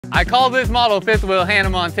I call this model fifth wheel Hannah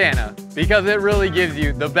Montana because it really gives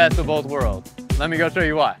you the best of both worlds. Let me go show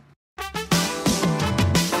you why.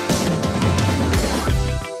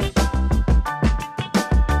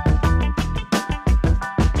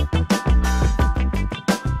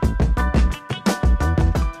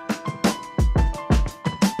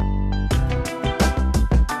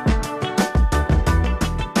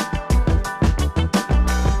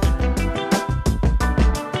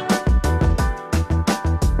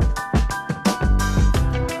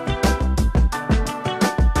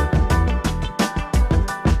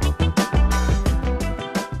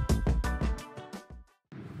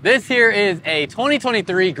 This here is a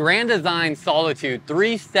 2023 Grand Design Solitude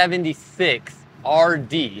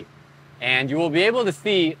 376RD, and you will be able to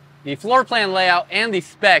see the floor plan layout and the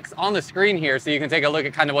specs on the screen here, so you can take a look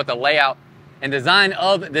at kind of what the layout and design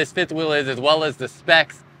of this fifth wheel is, as well as the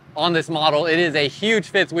specs on this model. It is a huge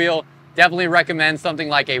fifth wheel. Definitely recommend something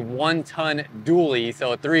like a 1-ton dually,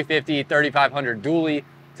 so a 350, 3500 dually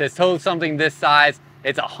to tow something this size.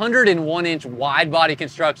 It's a 101-inch wide body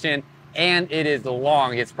construction, and it is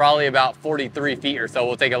long. It's probably about 43 feet or so.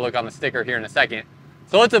 We'll take a look on the sticker here in a second.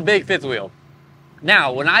 So it's a big fifth wheel.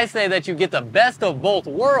 Now, when I say that you get the best of both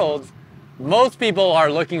worlds, most people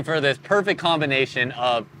are looking for this perfect combination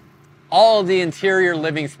of all of the interior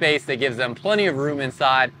living space that gives them plenty of room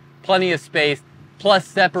inside, plenty of space, plus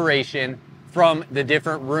separation from the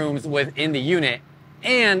different rooms within the unit.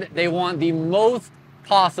 And they want the most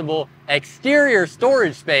possible exterior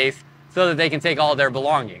storage space so that they can take all their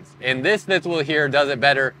belongings. And this fifth wheel here does it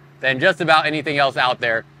better than just about anything else out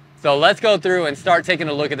there. So let's go through and start taking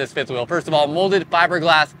a look at this fifth wheel. First of all, molded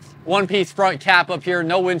fiberglass, one-piece front cap up here,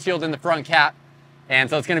 no windshield in the front cap. And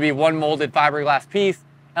so it's gonna be one molded fiberglass piece,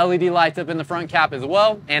 LED lights up in the front cap as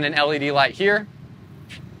well, and an LED light here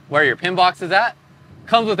where your pin box is at.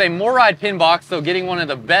 Comes with a MORryde pin box, so getting one of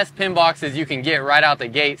the best pin boxes you can get right out the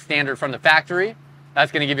gate, standard from the factory.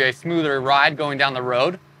 That's gonna give you a smoother ride going down the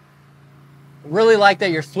road. Really like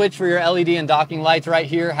that your switch for your LED and docking lights right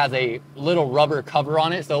here has a little rubber cover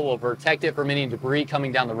on it, so it will protect it from any debris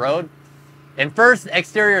coming down the road. And first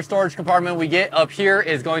exterior storage compartment we get up here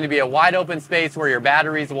is going to be a wide open space where your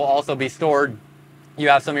batteries will also be stored. You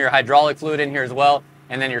have some of your hydraulic fluid in here as well,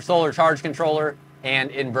 and then your solar charge controller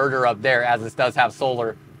and inverter up there, as this does have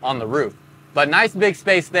solar on the roof. But nice big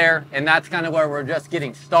space there, and that's kind of where we're just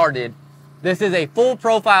getting started. This is a full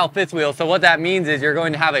profile fifth wheel, so what that means is you're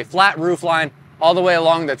going to have a flat roof line all the way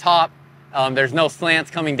along the top. There's no slants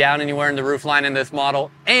coming down anywhere in the roof line in this model,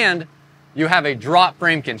 and you have a drop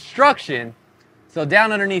frame construction. So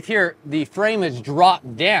down underneath here, the frame is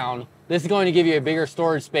dropped down. This is going to give you a bigger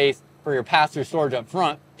storage space for your pass-through storage up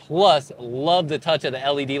front. Plus, love the touch of the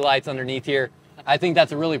LED lights underneath here. I think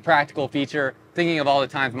that's a really practical feature. Thinking of all the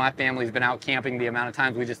times my family's been out camping, the amount of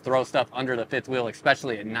times we just throw stuff under the fifth wheel,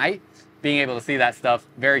 especially at night. Being able to see that stuff,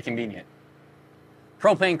 very convenient.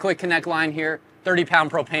 Propane quick connect line here,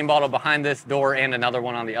 30-pound propane bottle behind this door and another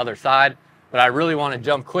one on the other side. But I really want to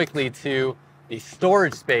jump quickly to the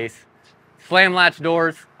storage space. Slam latch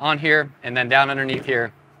doors on here, and then down underneath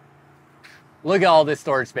here. Look at all this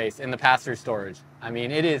storage space in the pass-through storage. I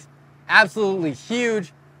mean, it is absolutely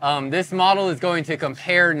huge. This model is going to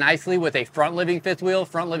compare nicely with a front living fifth wheel.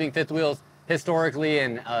 Front living fifth wheels historically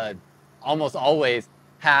and almost always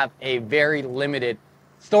have a very limited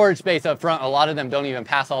storage space up front. A lot of them don't even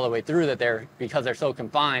pass all the way through because they're so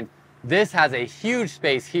confined. This has a huge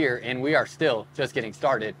space here, and we are still just getting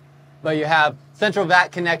started. But you have central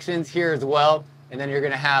vac connections here as well, and then you're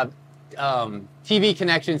gonna have TV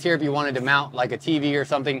connections here if you wanted to mount like a TV or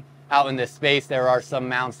something out in this space. There are some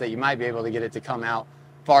mounts that you might be able to get it to come out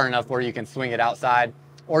far enough where you can swing it outside,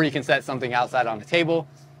 or you can set something outside on the table.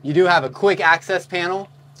 You do have a quick access panel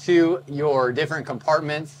to your different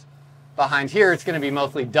compartments. Behind here, it's going to be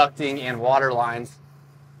mostly ducting and water lines.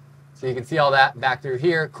 So you can see all that back through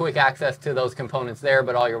here. Quick access to those components there,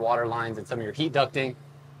 but all your water lines and some of your heat ducting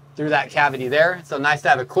through that cavity there. So nice to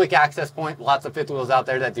have a quick access point. Lots of fifth wheels out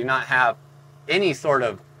there that do not have any sort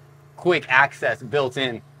of quick access built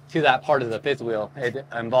in to that part of the fifth wheel. It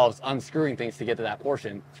involves unscrewing things to get to that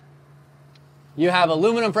portion. You have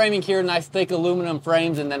aluminum framing here, nice thick aluminum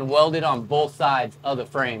frames, and then welded on both sides of the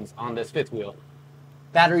frames on this fifth wheel.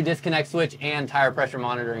 Battery disconnect switch and tire pressure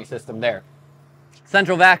monitoring system there.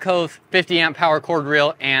 Central vac hose, 50 amp power cord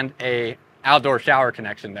reel, and a outdoor shower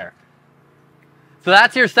connection there. So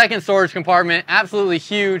that's your second storage compartment, absolutely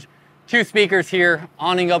huge. 2 speakers here,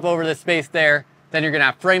 awning up over the space there. Then you're gonna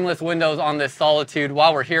have frameless windows on this Solitude.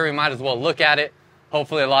 While we're here, we might as well look at it.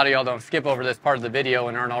 Hopefully a lot of y'all don't skip over this part of the video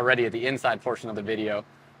and aren't already at the inside portion of the video.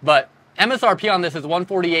 But MSRP on this is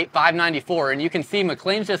 $148,594, and you can see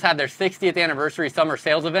McClains just had their 60th anniversary summer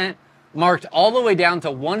sales event marked all the way down to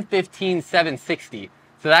 $115,760.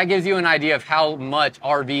 So that gives you an idea of how much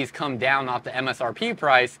RVs come down off the MSRP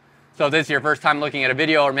price. So if this is your first time looking at a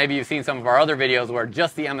video, or maybe you've seen some of our other videos where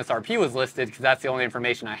just the MSRP was listed because that's the only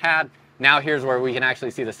information I had. Now here's where we can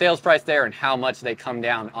actually see the sales price there and how much they come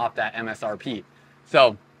down off that MSRP.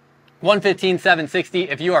 So $115,760.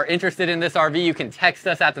 If you are interested in this RV, you can text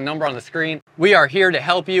us at the number on the screen. We are here to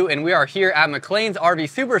help you, and we are here at McClains RV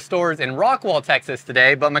Superstores in Rockwall, Texas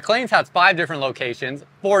today. But McClains has 5 different locations,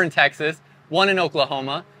 4 in Texas, 1 in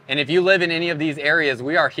Oklahoma. And if you live in any of these areas,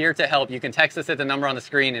 we are here to help. You can text us at the number on the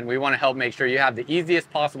screen, and we want to help make sure you have the easiest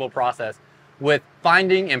possible process with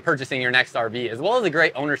finding and purchasing your next RV, as well as a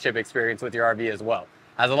great ownership experience with your RV as well.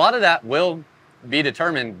 As a lot of that will be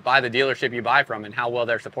determined by the dealership you buy from and how well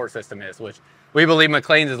their support system is, which we believe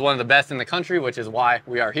McClains is one of the best in the country, which is why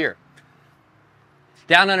we are here.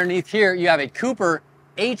 Down underneath here, you have a Cooper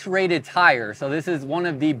H-rated tire. So this is one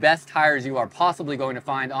of the best tires you are possibly going to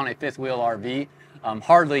find on a fifth wheel RV.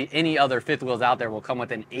 Hardly any other fifth wheels out there will come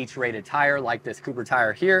with an H-rated tire like this Cooper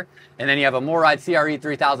tire here. And then you have a MORryde CRE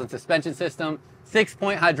 3000 suspension system,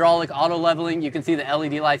 6-point hydraulic auto leveling. You can see the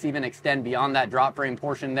LED lights even extend beyond that drop frame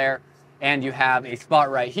portion there. And you have a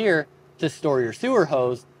spot right here to store your sewer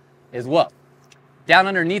hose as well. Down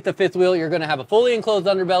underneath the fifth wheel, you're going to have a fully enclosed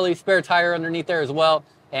underbelly, spare tire underneath there as well.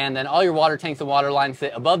 And then all your water tanks and water lines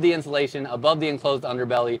sit above the insulation, above the enclosed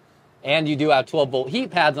underbelly. And you do have 12-volt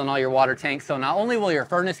heat pads on all your water tanks. So not only will your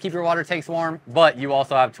furnace keep your water tanks warm, but you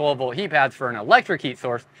also have 12-volt heat pads for an electric heat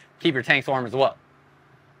source to keep your tanks warm as well.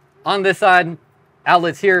 On this side,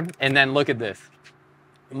 outlets here, and then look at this.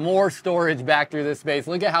 More storage back through this space.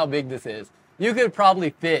 Look at how big this is. You could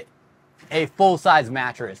probably fit a full-size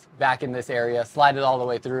mattress back in this area, slide it all the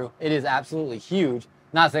way through. It is absolutely huge.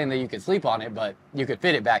 Not saying that you could sleep on it, but you could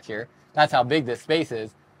fit it back here. That's how big this space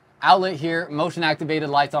is. Outlet here, motion activated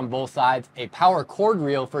lights on both sides, a power cord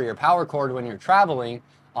reel for your power cord when you're traveling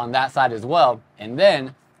on that side as well. And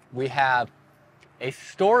then we have a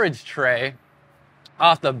storage tray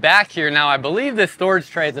off the back here. Now I believe this storage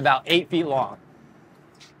tray is about 8 feet long.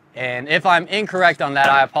 And if I'm incorrect on that,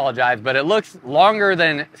 I apologize, but it looks longer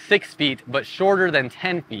than 6 feet, but shorter than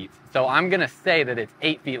 10 feet. So I'm gonna say that it's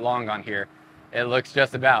 8 feet long on here. It looks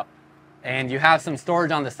just about. And you have some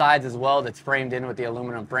storage on the sides as well that's framed in with the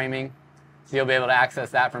aluminum framing. So you'll be able to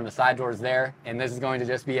access that from the side doors there. And this is going to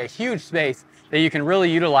just be a huge space that you can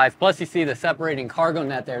really utilize. Plus you see the separating cargo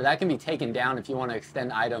net there. That can be taken down if you want to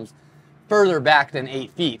extend items further back than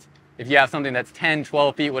 8 feet. If you have something that's 10,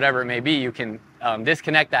 12 feet, whatever it may be, you can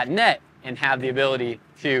disconnect that net and have the ability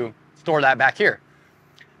to store that back here.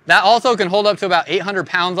 That also can hold up to about 800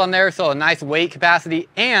 pounds on there, so a nice weight capacity.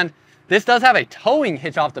 And this does have a towing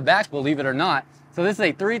hitch off the back, believe it or not. So this is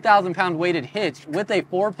a 3,000 pound weighted hitch with a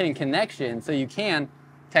 4-pin connection, so you can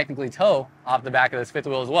technically tow off the back of this fifth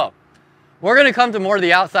wheel as well. We're gonna come to more of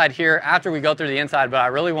the outside here after we go through the inside, but I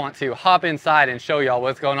really want to hop inside and show y'all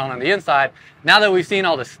what's going on the inside. Now that we've seen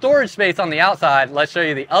all the storage space on the outside, let's show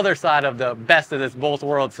you the other side of the best of this both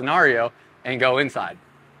worlds scenario and go inside.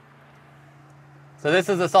 So this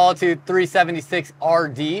is a Solitude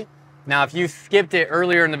 376RD. Now, if you skipped it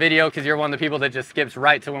earlier in the video because you're one of the people that just skips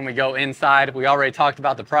right to when we go inside, we already talked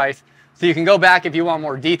about the price. So you can go back if you want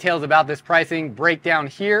more details about this pricing breakdown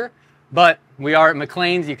here. But we are at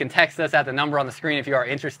McClains. You can text us at the number on the screen if you are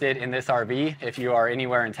interested in this RV. If you are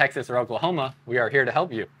anywhere in Texas or Oklahoma, we are here to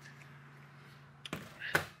help you.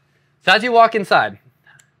 So as you walk inside,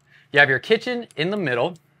 you have your kitchen in the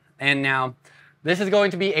middle. And now this is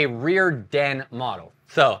going to be a rear den model.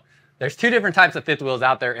 So there's 2 different types of fifth wheels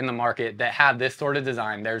out there in the market that have this sort of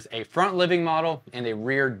design. There's a front living model and a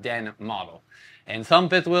rear den model. And some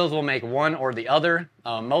fifth wheels will make one or the other.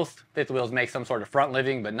 Most fifth wheels make some sort of front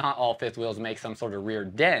living, but not all fifth wheels make some sort of rear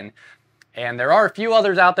den. And there are a few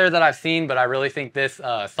others out there that I've seen, but I really think this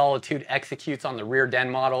Solitude executes on the rear den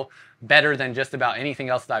model better than just about anything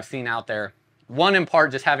else that I've seen out there. One in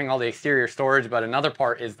part just having all the exterior storage, but another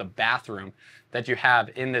part is the bathroom that you have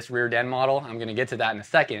in this rear den model. I'm gonna get to that in a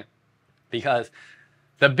second. Because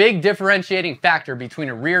the big differentiating factor between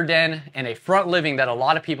a rear den and a front living that a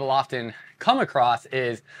lot of people often come across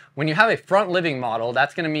is when you have a front living model,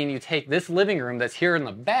 that's going to mean you take this living room that's here in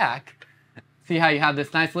the back. See how you have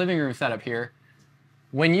this nice living room set up here.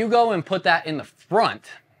 When you go and put that in the front,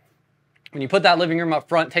 when you put that living room up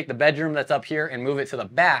front, take the bedroom that's up here and move it to the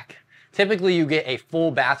back, typically you get a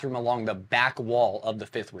full bathroom along the back wall of the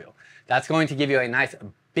fifth wheel. That's going to give you a nice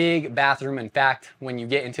big bathroom. In fact, when you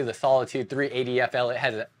get into the Solitude 380FL, it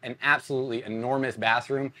has an absolutely enormous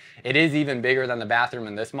bathroom. It is even bigger than the bathroom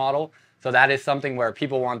in this model. So that is something where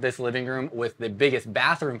people want this living room with the biggest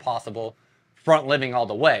bathroom possible, front living all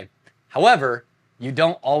the way. However, you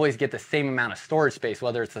don't always get the same amount of storage space,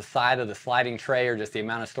 whether it's the side of the sliding tray or just the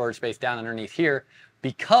amount of storage space down underneath here,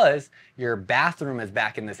 because your bathroom is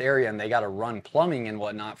back in this area and they got to run plumbing and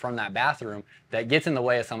whatnot from that bathroom that gets in the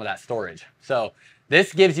way of some of that storage. So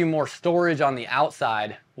this gives you more storage on the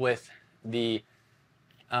outside with the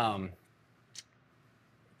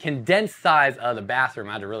condensed size of the bathroom.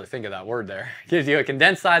 I had to really think of that word there. Gives you a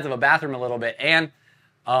condensed size of a bathroom a little bit. And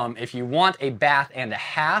if you want a bath and a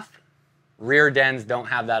half, rear dens don't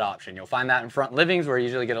have that option. You'll find that in front livings where you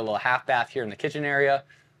usually get a little half bath here in the kitchen area,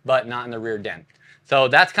 but not in the rear den. So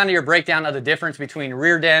that's kind of your breakdown of the difference between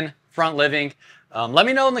rear den, front living. Let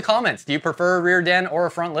me know in the comments, do you prefer a rear den or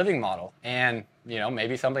a front living model? And you know,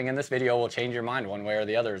 maybe something in this video will change your mind one way or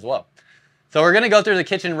the other as well. So we're going to go through the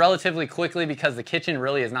kitchen relatively quickly because the kitchen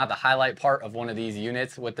really is not the highlight part of one of these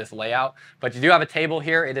units with this layout. But you do have a table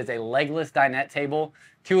here. It is a legless dinette table.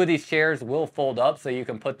 2 of these chairs will fold up so you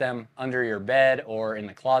can put them under your bed or in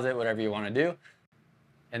the closet, whatever you want to do.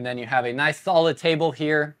 And then you have a nice solid table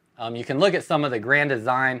here. You can look at some of the Grand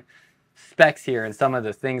Design specs here and some of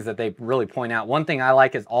the things that they really point out. One thing I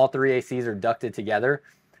like is all 3 ACs are ducted together.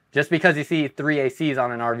 Just because you see 3 ACs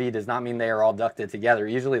on an RV does not mean they are all ducted together.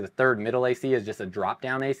 Usually the third middle AC is just a drop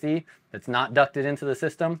down AC that's not ducted into the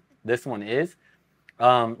system. This one is.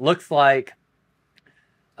 Looks like,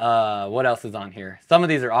 what else is on here? Some of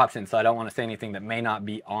these are options, so I don't want to say anything that may not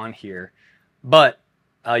be on here. But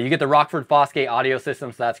you get the Rockford Fosgate audio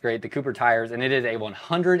system, so that's great. The Cooper tires, and it is a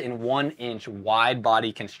 101-inch wide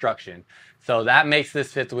body construction. So that makes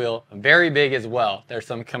this fifth wheel very big as well. There's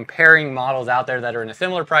some comparing models out there that are in a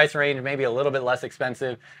similar price range, maybe a little bit less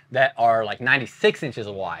expensive, that are like 96 inches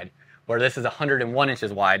wide, where this is 101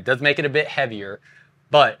 inches wide. Does make it a bit heavier,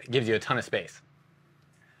 but gives you a ton of space.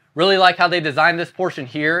 Really like how they designed this portion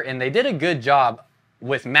here, and they did a good job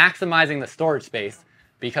with maximizing the storage space,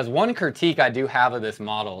 because one critique I do have of this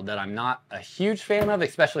model that I'm not a huge fan of,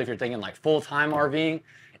 especially if you're thinking like full-time RVing,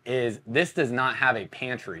 is this does not have a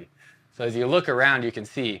pantry. So as you look around, you can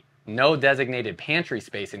see no designated pantry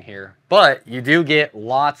space in here, but you do get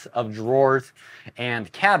lots of drawers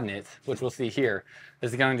and cabinets, which we'll see here.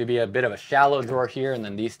 This is going to be a bit of a shallow drawer here, and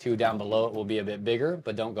then these 2 down below it will be a bit bigger,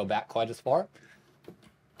 but don't go back quite as far.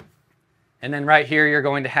 And then right here, you're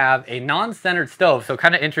going to have a non-centered stove. So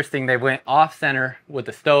kind of interesting, they went off center with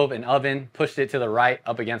the stove and oven, pushed it to the right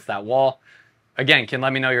up against that wall. Again, can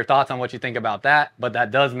let me know your thoughts on what you think about that, but that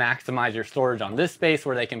does maximize your storage on this space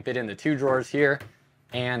where they can fit in the 2 drawers here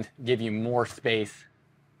and give you more space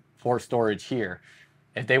for storage here.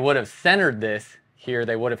 If they would have centered this here,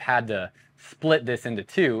 they would have had to split this into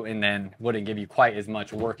 2 and then wouldn't give you quite as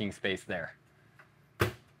much working space there.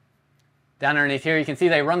 Down underneath here, you can see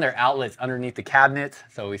they run their outlets underneath the cabinets.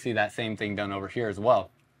 So we see that same thing done over here as well.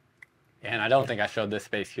 And I don't think I showed this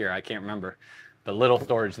space here. I can't remember. The little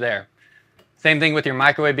storage there. Same thing with your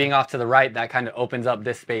microwave being off to the right. That kind of opens up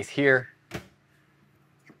this space here.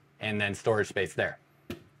 And then storage space there.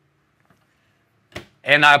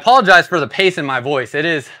 And I apologize for the pace in my voice. It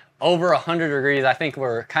is over 100 degrees. I think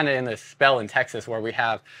we're kind of in this spell in Texas where we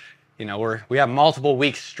have, you know, we have multiple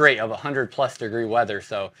weeks straight of 100+ degree weather.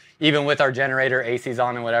 So even with our generator, AC's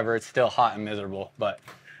on and whatever, it's still hot and miserable. But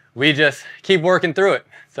we just keep working through it.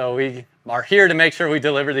 So we are here to make sure we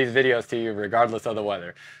deliver these videos to you regardless of the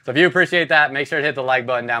weather. So if you appreciate that, make sure to hit the like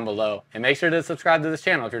button down below and make sure to subscribe to this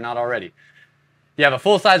channel if you're not already. You have a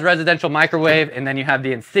full-size residential microwave, and then you have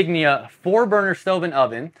the Insignia 4-burner stove and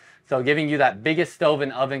oven. So giving you that biggest stove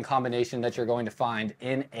and oven combination that you're going to find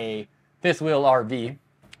in a fifth wheel RV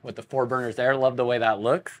with the 4 burners there. Love the way that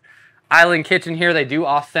looks. Island kitchen here. They do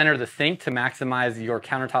off-center the sink to maximize your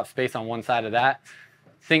countertop space on one side of that.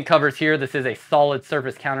 Sink covers here. This is a solid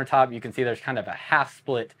surface countertop. You can see there's kind of a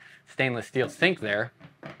half-split stainless steel sink there.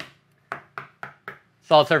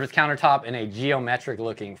 Solid surface countertop and a geometric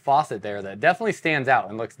looking faucet there that definitely stands out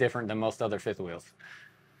and looks different than most other fifth wheels.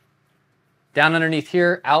 Down underneath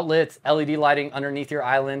here, outlets, LED lighting underneath your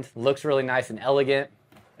island. Looks really nice and elegant.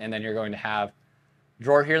 And then you're going to have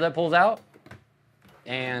drawer here that pulls out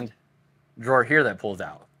and drawer here that pulls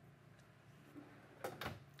out.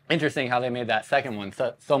 Interesting how they made that second one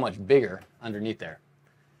so much bigger underneath there.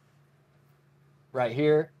 Right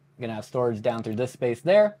here, you're gonna have storage down through this space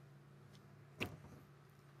there.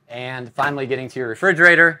 And finally getting to your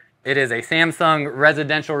refrigerator. It is a Samsung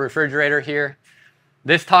residential refrigerator here.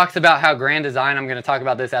 This talks about how Grand Design, I'm gonna talk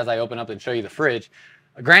about this as I open up and show you the fridge,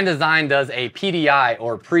 Grand Design does a PDI,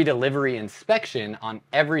 or pre-delivery inspection, on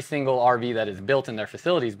every single RV that is built in their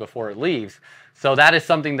facilities before it leaves. So that is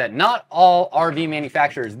something that not all RV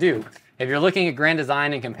manufacturers do. If you're looking at Grand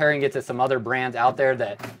Design and comparing it to some other brands out there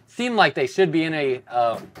that seem like they should be in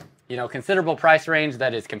a considerable price range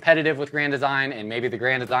that is competitive with Grand Design, and maybe the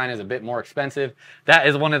Grand Design is a bit more expensive, that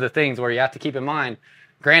is one of the things where you have to keep in mind.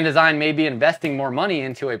 Grand Design may be investing more money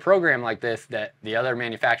into a program like this that the other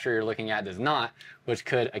manufacturer you're looking at does not, which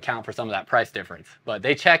could account for some of that price difference. But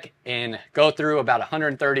they check and go through about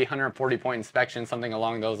 130, 140 point inspection, something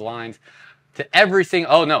along those lines, to every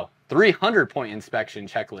single, 300 point inspection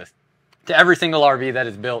checklist to every single RV that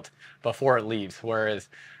is built before it leaves. Whereas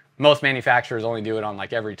most manufacturers only do it on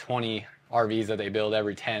like every 20 RVs that they build,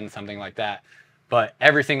 every 10, something like that. But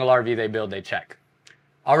every single RV they build, they check.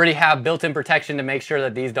 Already have built-in protection to make sure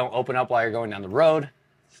that these don't open up while you're going down the road.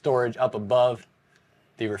 Storage up above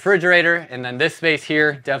the refrigerator. And then this space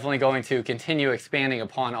here, definitely going to continue expanding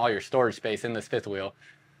upon all your storage space in this fifth wheel.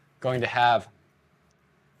 Going to have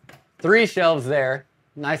 3 shelves there,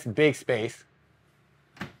 nice big space.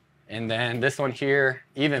 And then this one here,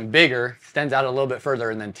 even bigger, extends out a little bit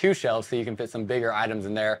further, and then 2 shelves so you can fit some bigger items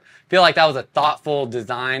in there. Feel like that was a thoughtful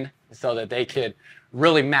design so that they could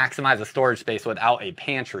really maximize the storage space without a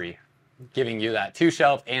pantry, giving you that 2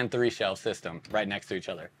 shelf and 3 shelf system right next to each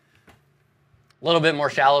other. A little bit more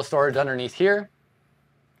shallow storage underneath here.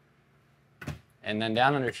 And then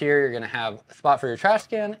down under here, you're gonna have a spot for your trash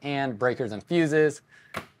can and breakers and fuses,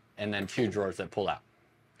 and then 2 drawers that pull out.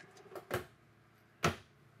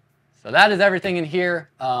 So that is everything in here.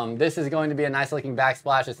 This is going to be a nice looking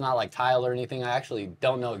backsplash. It's not like tile or anything. I actually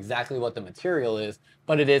don't know exactly what the material is,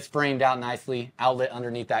 but it is framed out nicely, outlet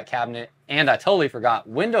underneath that cabinet. And I totally forgot,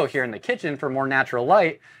 window here in the kitchen for more natural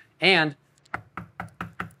light, and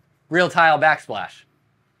real tile backsplash.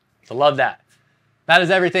 So love that. That is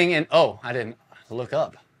everything. And oh, I didn't look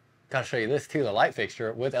up. Gotta show you this too, the light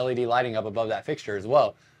fixture with LED lighting up above that fixture as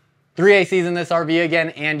well. 3 ACs in this RV again,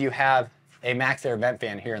 and you have a max air vent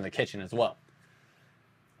fan here in the kitchen as well.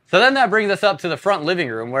 So then that brings us up to the front living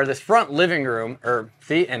room, where this front living room,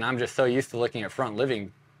 and I'm just so used to looking at front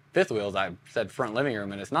living fifth wheels, I said front living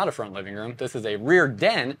room, and it's not a front living room. This is a rear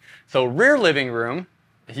den. So rear living room,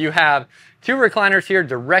 you have 2 recliners here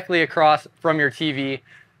directly across from your TV.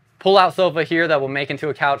 Pull-out sofa here that will make into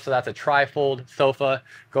a couch, so that's a tri-fold sofa,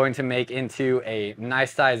 going to make into a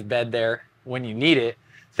nice sized bed there when you need it.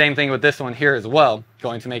 Same thing with this one here as well,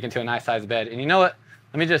 going to make into a nice sized bed. And you know what?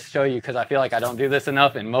 Let me just show you, because I feel like I don't do this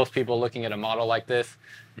enough, and most people looking at a model like this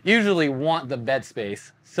usually want the bed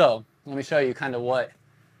space. So let me show you kind of what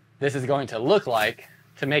this is going to look like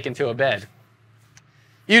to make into a bed.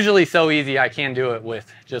 Usually so easy, I can do it with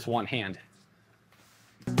just one hand.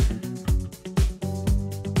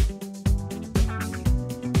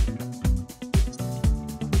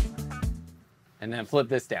 And then flip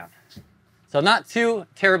this down. So not too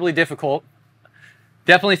terribly difficult.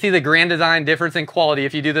 Definitely see the Grand Design difference in quality.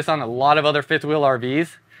 If you do this on a lot of other fifth wheel RVs,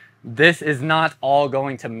 this is not all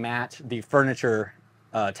going to match the furniture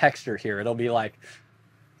texture here. It'll be like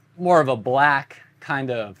more of a black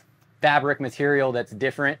kind of fabric material that's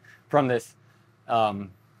different from this,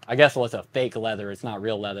 I guess it's a fake leather. It's not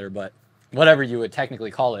real leather, but whatever you would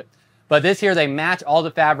technically call it. But this here, they match all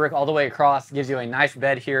the fabric all the way across, gives you a nice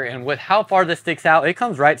bed here. And with how far this sticks out, it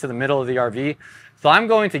comes right to the middle of the RV. So I'm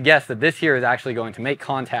going to guess that this here is actually going to make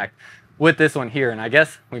contact with this one here. And I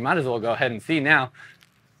guess we might as well go ahead and see now,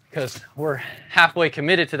 because we're halfway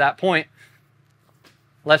committed to that point.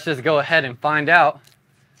 Let's just go ahead and find out,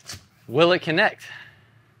 will it connect?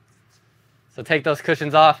 So take those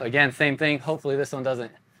cushions off. Again, same thing. Hopefully this one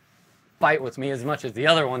doesn't fight with me as much as the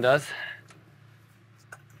other one does.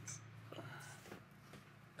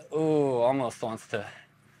 Ooh, almost wants to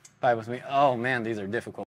fight with me. Oh man, these are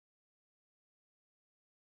difficult.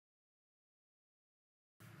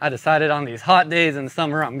 I decided on these hot days in the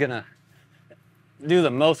summer, I'm gonna do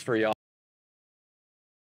the most for y'all.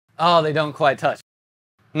 Oh, they don't quite touch.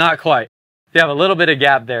 Not quite. You have a little bit of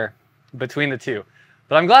gap there between the two.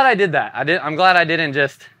 But I'm glad I did that. I'm glad I didn't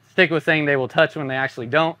just stick with saying they will touch when they actually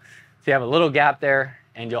don't. So you have a little gap there,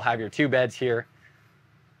 and you'll have your 2 beds here.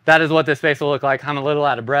 That is what this space will look like. I'm a little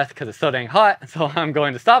out of breath because it's so dang hot. So I'm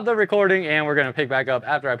going to stop the recording, and we're going to pick back up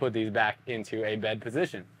after I put these back into a bed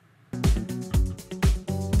position.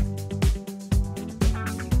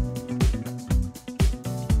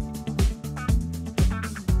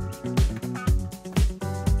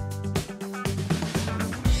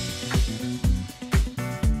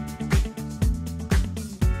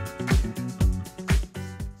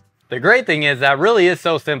 The great thing is that really is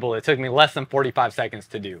so simple. It took me less than 45 seconds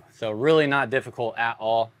to do. So really not difficult at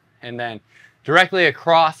all. And then directly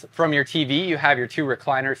across from your TV, you have your two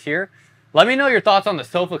recliners here. Let me know your thoughts on the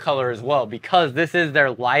sofa color as well, because this is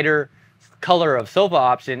their lighter color of sofa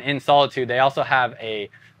option in Solitude. They also have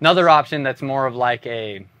another option that's more of like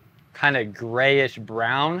a kind of grayish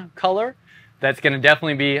brown color. That's going to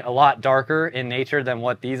definitely be a lot darker in nature than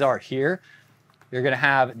what these are here. You're going to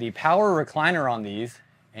have the power recliner on these.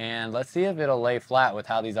 And let's see if it'll lay flat with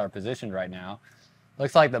how these are positioned right now.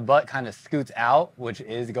 Looks like the butt kind of scoots out, which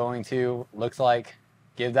is going to, looks like,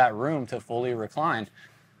 give that room to fully recline.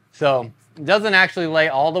 So it doesn't actually lay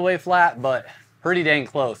all the way flat, but pretty dang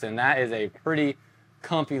close. And that is a pretty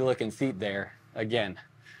comfy looking seat there. Again,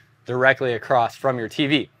 directly across from your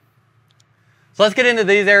TV. So let's get into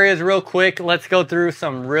these areas real quick. Let's go through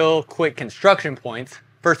some real quick construction points.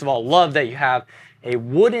 First of all, love that you have a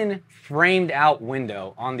wooden framed out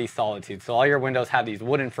window on these Solitudes. So all your windows have these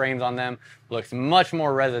wooden frames on them. Looks much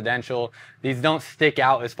more residential. These don't stick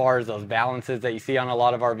out as far as those balances that you see on a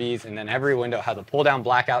lot of RVs. And then every window has a pull down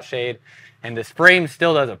blackout shade. And this frame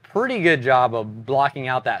still does a pretty good job of blocking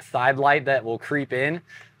out that side light that will creep in.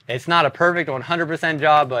 It's not a perfect 100%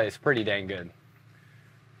 job, but it's pretty dang good.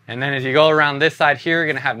 And then as you go around this side here, you're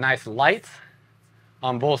gonna have nice lights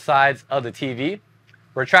on both sides of the TV.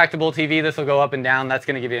 Retractable TV, this will go up and down. That's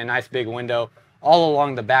going to give you a nice big window all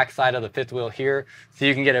along the back side of the fifth wheel here, so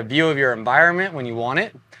you can get a view of your environment when you want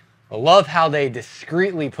it. I love how they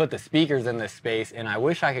discreetly put the speakers in this space, and I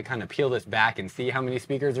wish I could kind of peel this back and see how many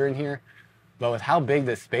speakers are in here. But with how big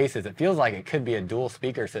this space is, it feels like it could be a dual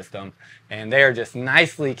speaker system, and they are just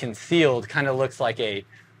nicely concealed. Kind of looks like a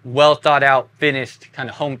well thought out, finished kind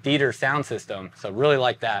of home theater sound system. So really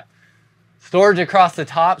like that. Storage across the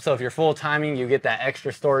top, so if you're full timing, you get that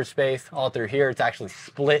extra storage space all through here. It's actually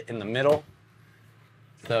split in the middle.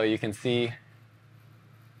 So you can see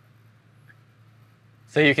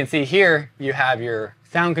here, you have your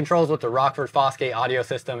sound controls with the Rockford Fosgate audio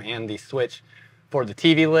system and the switch for the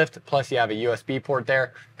TV lift, plus you have a USB port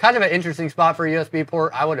there. Kind of an interesting spot for a USB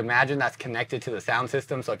port. I would imagine that's connected to the sound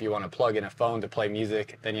system, so if you want to plug in a phone to play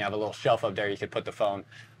music, then you have a little shelf up there you could put the phone.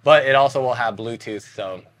 But it also will have Bluetooth,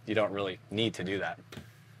 so you don't really need to do that.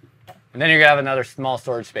 And then you're gonna have another small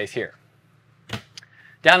storage space here.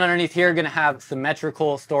 Down underneath here, you're gonna have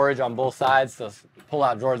symmetrical storage on both sides. So pull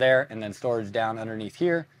out drawer there and then storage down underneath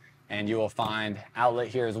here. And you will find outlet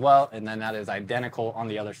here as well. And then that is identical on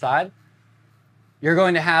the other side. You're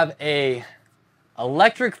going to have a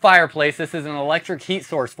electric fireplace. This is an electric heat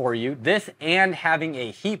source for you. This and having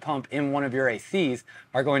a heat pump in one of your ACs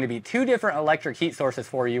are going to be two different electric heat sources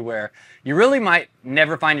for you, where you really might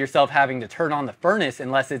never find yourself having to turn on the furnace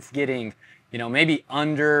unless it's getting, you know, maybe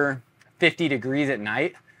under 50 degrees at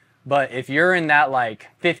night. But if you're in that like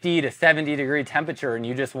 50 to 70 degree temperature and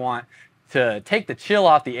you just want to take the chill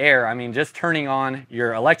off the air, I mean, just turning on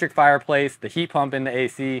your electric fireplace, the heat pump in the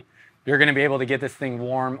AC, you're going to be able to get this thing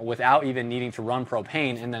warm without even needing to run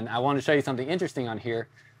propane. And then I want to show you something interesting on here.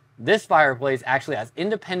 This fireplace actually has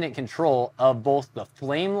independent control of both the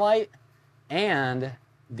flame light and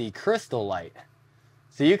the crystal light.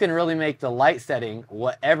 So you can really make the light setting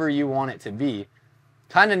whatever you want it to be.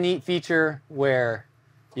 Kind of neat feature where,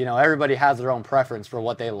 you know, everybody has their own preference for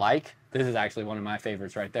what they like. This is actually one of my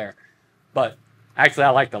favorites right there. But actually I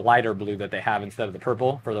like the lighter blue that they have instead of the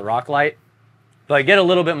purple for the rock light. So I get a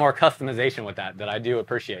little bit more customization with that I do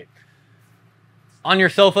appreciate. On your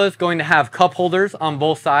sofa, it's going to have cup holders on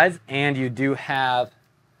both sides, and you do have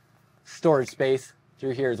storage space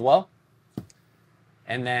through here as well.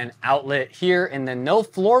 And then outlet here, and then no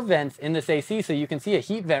floor vents in this AC, so you can see a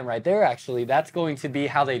heat vent right there actually. That's going to be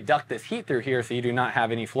how they duct this heat through here, so you do not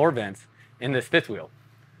have any floor vents in this fifth wheel.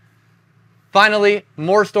 Finally,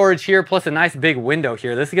 more storage here, plus a nice big window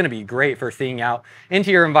here. This is going to be great for seeing out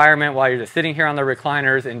into your environment while you're just sitting here on the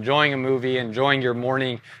recliners, enjoying a movie, enjoying your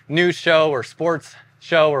morning news show or sports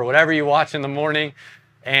show or whatever you watch in the morning.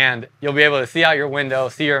 And you'll be able to see out your window,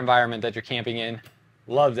 see your environment that you're camping in.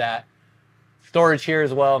 Love that. Storage here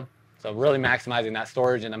as well. So really maximizing that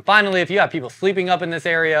storage. And then finally, if you have people sleeping up in this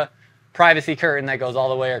area, privacy curtain that goes all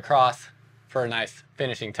the way across for a nice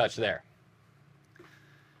finishing touch there.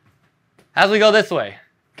 As we go this way,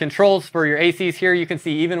 controls for your ACs here. You can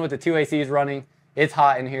see even with the two ACs running, it's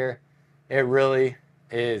hot in here. It really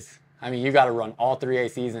is. I mean, you got to run all three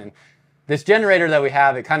ACs. And this generator that we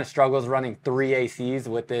have, it kind of struggles running three ACs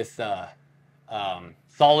with this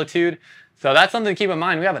Solitude. So that's something to keep in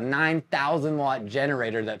mind. We have a 9,000 watt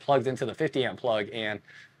generator that plugs into the 50 amp plug. And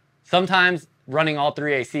sometimes running all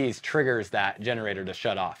three ACs triggers that generator to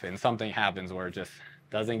shut off. And something happens where it just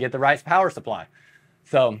doesn't get the right power supply.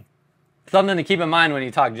 So Something to keep in mind when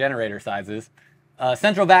you talk generator sizes.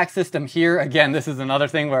 Central vac system here, again, this is another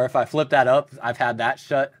thing where if I flip that up, I've had that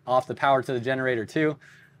shut off the power to the generator too.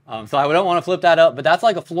 So I don't want to flip that up, but that's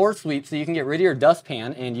like a floor sweep, so you can get rid of your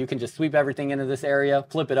dustpan and you can just sweep everything into this area,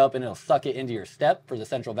 flip it up, and it'll suck it into your step for the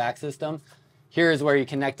central vac system. Here is where you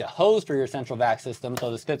connect a hose for your central vac system.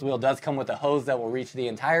 So this fifth wheel does come with a hose that will reach the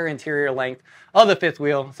entire interior length of the fifth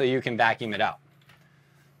wheel so you can vacuum it out.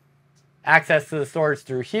 Access to the storage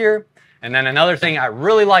through here. And then another thing I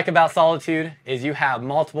really like about Solitude is you have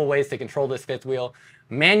multiple ways to control this fifth wheel.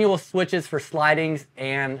 Manual switches for slidings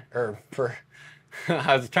and,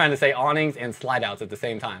 I was trying to say awnings and slide outs at the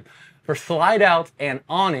same time. For slide outs and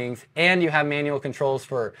awnings, and you have manual controls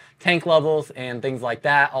for tank levels and things like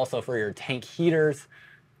that. Also for your tank heaters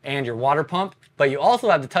and your water pump. But you also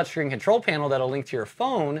have the touchscreen control panel that'll link to your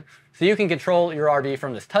phone, so you can control your RV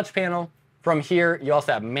from this touch panel. From here, you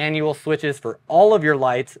also have manual switches for all of your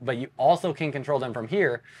lights, but you also can control them from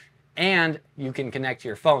here, and you can connect to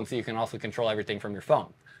your phone, so you can also control everything from your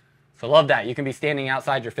phone. So love that. You can be standing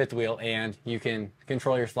outside your fifth wheel and you can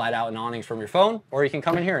control your slide out and awnings from your phone, or you can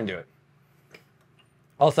come in here and do it.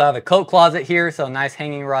 Also have a coat closet here, so nice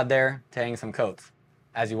hanging rod there to hang some coats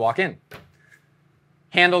as you walk in.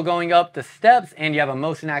 Handle going up the steps, and you have a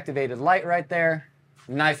motion activated light right there.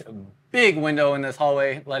 Nice big window in this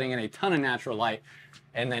hallway, letting in a ton of natural light.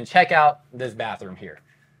 And then check out this bathroom here.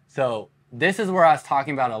 So this is where I was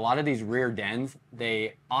talking about a lot of these rear dens.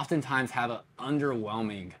 They oftentimes have an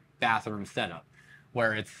underwhelming bathroom setup,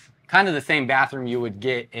 where it's kind of the same bathroom you would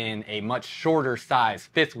get in a much shorter size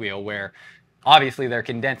fifth wheel, where obviously they're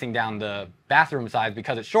condensing down the bathroom size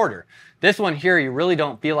because it's shorter. This one here, you really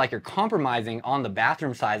don't feel like you're compromising on the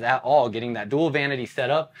bathroom size at all, getting that dual vanity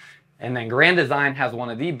setup. And then Grand Design has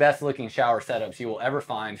one of the best looking shower setups you will ever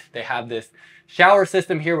find. They have this shower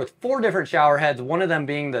system here with 4 different shower heads, one of them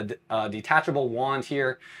being the detachable wand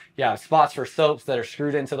here. You have spots for soaps that are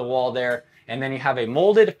screwed into the wall there. And then you have a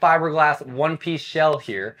molded fiberglass one-piece shell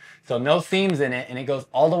here. So no seams in it, and it goes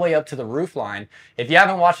all the way up to the roof line. If you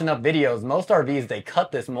haven't watched enough videos, most RVs, they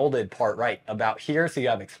cut this molded part right about here, so you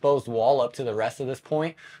have exposed wall up to the rest of this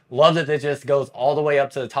point. Love that it just goes all the way up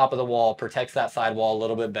to the top of the wall, protects that sidewall a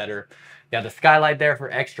little bit better. You have the skylight there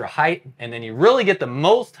for extra height, and then you really get the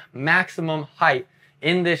most maximum height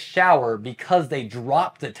in this shower because they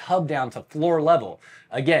drop the tub down to floor level.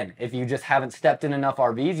 Again, if you just haven't stepped in enough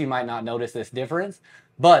RVs, you might not notice this difference.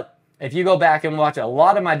 But if you go back and watch a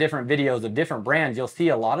lot of my different videos of different brands, you'll see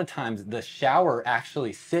a lot of times the shower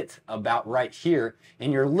actually sits about right here,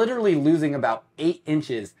 and you're literally losing about 8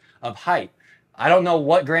 inches of height. I don't know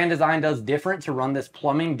what Grand Design does different to run this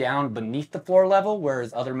plumbing down beneath the floor level,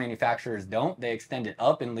 whereas other manufacturers don't. They extend it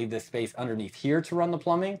up and leave this space underneath here to run the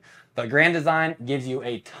plumbing. But Grand Design gives you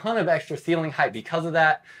a ton of extra ceiling height because of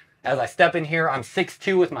that. As I step in here, I'm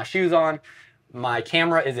 6'2" with my shoes on. My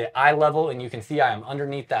camera is at eye level, and you can see I am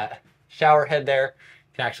underneath that shower head there.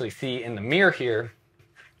 You can actually see in the mirror here,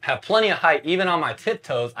 have plenty of height. Even on my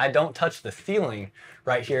tiptoes, I don't touch the ceiling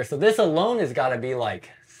right here. So this alone has got to be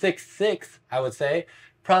like 6'6", I would say.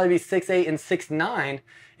 Probably be 6'8" and 6'9",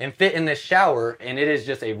 and fit in this shower, and it is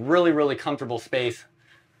just a really, really comfortable space.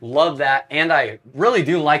 Love that. And I really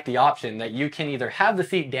do like the option that you can either have the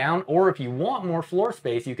seat down, or if you want more floor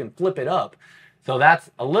space, you can flip it up. So that's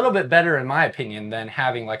a little bit better in my opinion than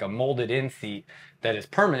having like a molded in seat that is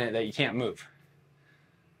permanent that you can't move.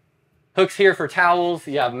 Hooks here for towels.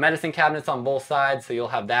 You have medicine cabinets on both sides, so you'll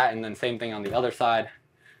have that, and then same thing on the other side.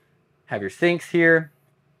 Have your sinks here.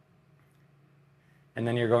 And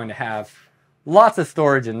then you're going to have lots of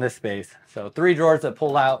storage in this space. So 3 drawers that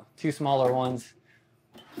pull out, 2 smaller ones,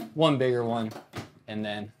 1 bigger one, and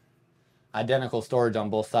then identical storage on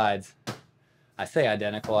both sides. I say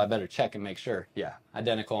identical, I better check and make sure. Yeah,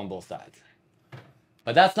 identical on both sides.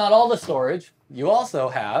 But that's not all the storage. You also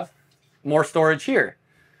have more storage here.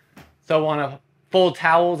 So want to fold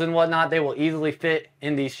towels and whatnot, they will easily fit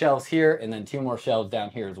in these shelves here, and then 2 more shelves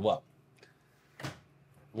down here as well.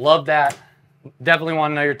 Love that. Definitely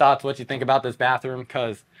want to know your thoughts, what you think about this bathroom,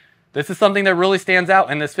 because this is something that really stands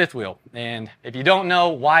out in this fifth wheel. And if you don't know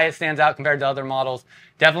why it stands out compared to other models,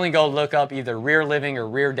 definitely go look up either rear living or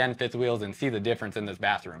rear den fifth wheels and see the difference in this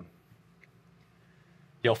bathroom.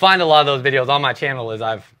 You'll find a lot of those videos on my channel, as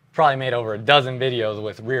I've probably made over a dozen videos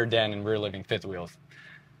with rear den and rear living fifth wheels.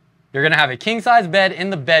 You're going to have a king size bed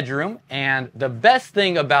in the bedroom, and the best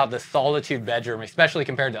thing about the Solitude bedroom, especially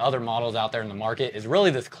compared to other models out there in the market, is really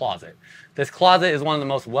this closet. This closet is one of the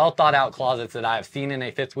most well thought out closets that I have seen in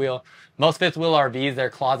a fifth wheel. Most fifth wheel RVs, their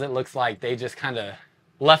closet looks like they just kind of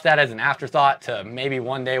left that as an afterthought to maybe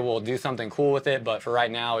one day we'll do something cool with it, but for right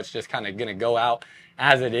now it's just kind of going to go out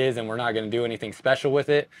as it is and we're not going to do anything special with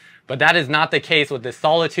it. But that is not the case with this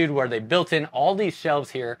Solitude, where they built in all these shelves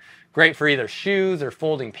here. Great for either shoes or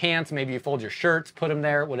folding pants. Maybe you fold your shirts, put them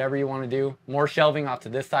there, whatever you want to do. More shelving off to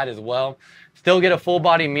this side as well. Still get a full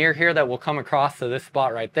body mirror here that will come across to this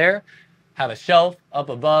spot right there. Have a shelf up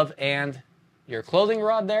above and your clothing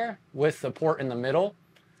rod there with support in the middle.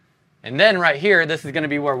 And then right here, this is going to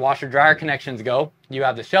be where washer dryer connections go. You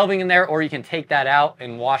have the shelving in there, or you can take that out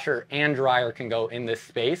and washer and dryer can go in this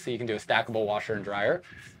space. So you can do a stackable washer and dryer.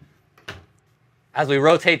 As we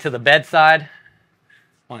rotate to the bedside,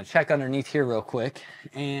 I want to check underneath here real quick.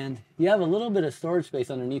 And you have a little bit of storage space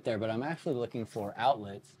underneath there, but I'm actually looking for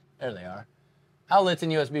outlets. There they are. Outlets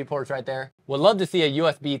and USB ports right there. Would love to see a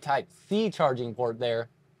USB Type-C charging port there.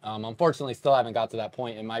 Unfortunately, still haven't got to that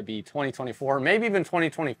point. It might be 2024, maybe even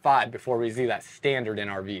 2025 before we see that standard in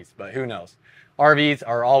RVs, but who knows? RVs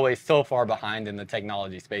are always so far behind in the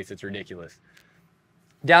technology space, it's ridiculous.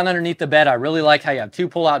 Down underneath the bed, I really like how you have two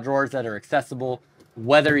pull-out drawers that are accessible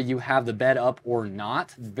whether you have the bed up or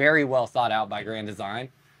not. Very well thought out by Grand Design.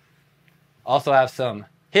 Also have some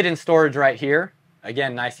hidden storage right here.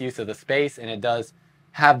 Again, nice use of the space, and it does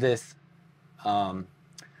have this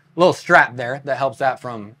little strap there that helps that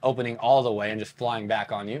from opening all the way and just flying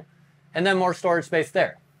back on you. And then more storage space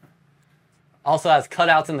there. Also has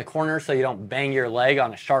cutouts in the corner so you don't bang your leg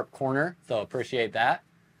on a sharp corner, so appreciate that.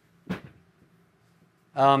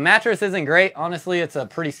 Mattress isn't great. Honestly, it's a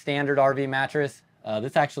pretty standard RV mattress.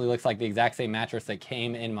 This actually looks like the exact same mattress that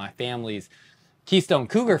came in my family's Keystone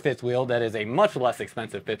Cougar fifth wheel. That is a much less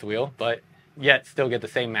expensive fifth wheel, but yet still get the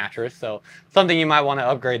same mattress. So something you might want to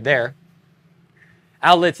upgrade there.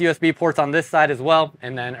 Outlets, USB ports on this side as well.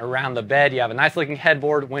 And then around the bed, you have a nice looking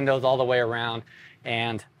headboard, windows all the way around.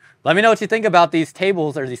 And let me know what you think about these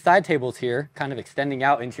tables, or these side tables here, kind of extending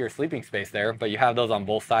out into your sleeping space there, but you have those on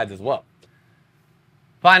both sides as well.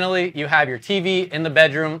 Finally, you have your TV in the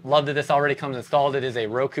bedroom. Love that this already comes installed. It is a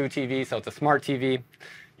Roku TV, so it's a smart TV.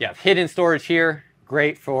 You have hidden storage here.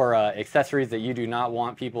 Great for accessories that you do not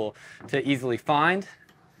want people to easily find.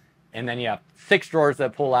 And then you have 6 drawers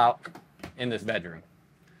that pull out in this bedroom.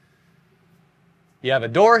 You have a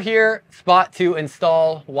door here, spot to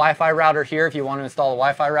install Wi-Fi router here if you want to install a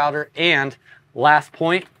Wi-Fi router. And last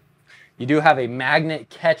point, you do have a magnet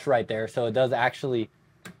catch right there, so it does actually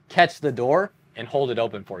catch the door and hold it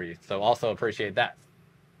open for you. So also appreciate that.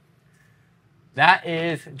 That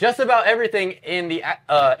is just about everything in the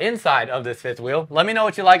inside of this fifth wheel. Let me know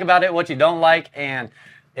what you like about it, what you don't like, and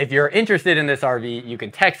if you're interested in this RV, you can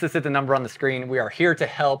text us at the number on the screen. We are here to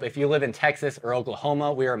help. If you live in Texas or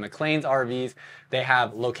Oklahoma, we are McClains RVs. They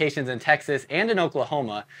have locations in Texas and in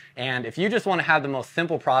Oklahoma. And if you just want to have the most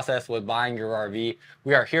simple process with buying your RV,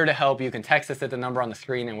 we are here to help. You can text us at the number on the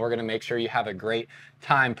screen, and we're going to make sure you have a great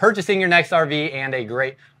time purchasing your next RV and a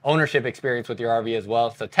great ownership experience with your RV as well.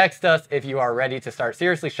 So text us if you are ready to start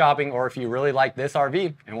seriously shopping, or if you really like this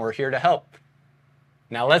RV, and we're here to help.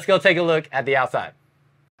 Now let's go take a look at the outside.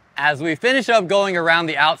 As we finish up going around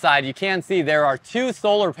the outside, you can see there are 2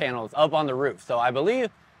 solar panels up on the roof. So I believe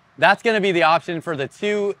that's going to be the option for the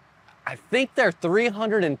 2, I think they're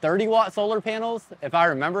 330 watt solar panels, if I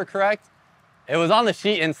remember correct. It was on the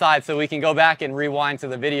sheet inside, so we can go back and rewind to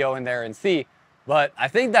the video in there and see. But I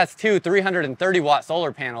think that's 2 330 watt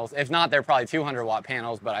solar panels. If not, they're probably 200 watt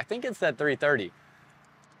panels, but I think it said 330.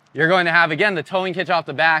 You're going to have, again, the towing hitch off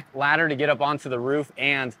the back, ladder to get up onto the roof,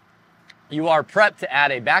 and you are prepped to add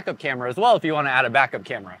a backup camera as well if you want to add a backup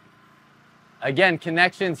camera. Again,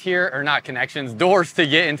 connections here, or not connections, doors to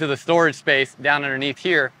get into the storage space down underneath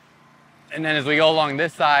here. And then as we go along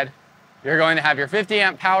this side, you're going to have your 50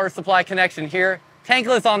 amp power supply connection here.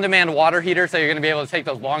 Tankless on-demand water heater, so you're going to be able to take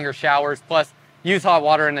those longer showers, plus use hot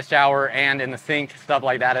water in the shower and in the sink, stuff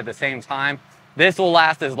like that at the same time. This will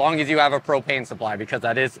last as long as you have a propane supply, because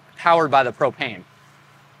that is powered by the propane.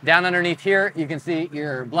 Down underneath here, you can see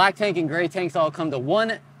your black tank and gray tanks all come to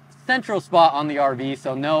one central spot on the RV,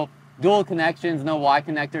 so no dual connections, no Y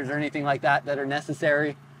connectors or anything like that that are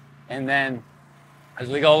necessary. And then as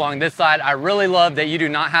we go along this side, I really love that you do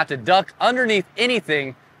not have to duck underneath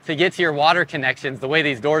anything to get to your water connections. The way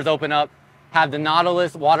these doors open up, have the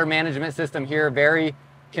Nautilus water management system here, very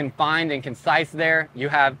confined and concise there. You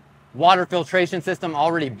have water filtration system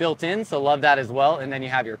already built in, so love that as well. And then you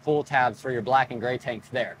have your pull tabs for your black and gray tanks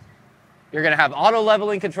there. You're going to have auto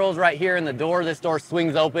leveling controls right here in the door. This door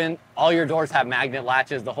swings open. All your doors have magnet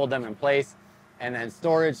latches to hold them in place. And then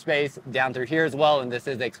storage space down through here as well. And this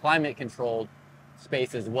is a climate controlled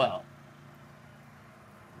space as well.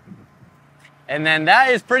 And then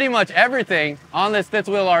that is pretty much everything on this fifth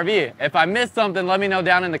wheel RV. If I missed something, let me know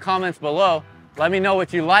down in the comments below. Let me know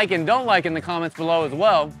what you like and don't like in the comments below as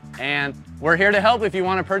well. And we're here to help if you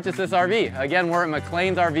want to purchase this RV. Again, we're at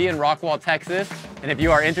McClains RV in Rockwall, Texas. And if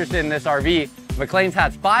you are interested in this RV, McClains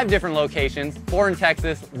has 5 different locations, 4 in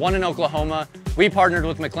Texas, 1 in Oklahoma. We partnered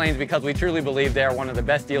with McClains because we truly believe they are one of the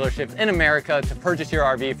best dealerships in America to purchase your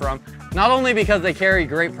RV from. Not only because they carry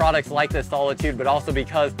great products like this Solitude, but also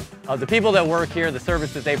because of the people that work here, the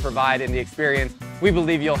service that they provide, and the experience we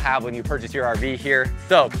believe you'll have when you purchase your RV here.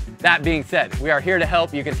 So that being said, we are here to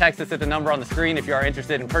help. You can text us at the number on the screen if you are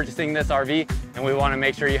interested in purchasing this RV, and we want to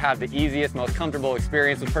make sure you have the easiest, most comfortable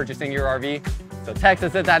experience with purchasing your RV. So text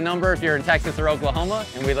us at that number if you're in Texas or Oklahoma,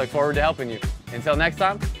 and we look forward to helping you. Until next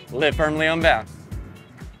time, live firmly unbound.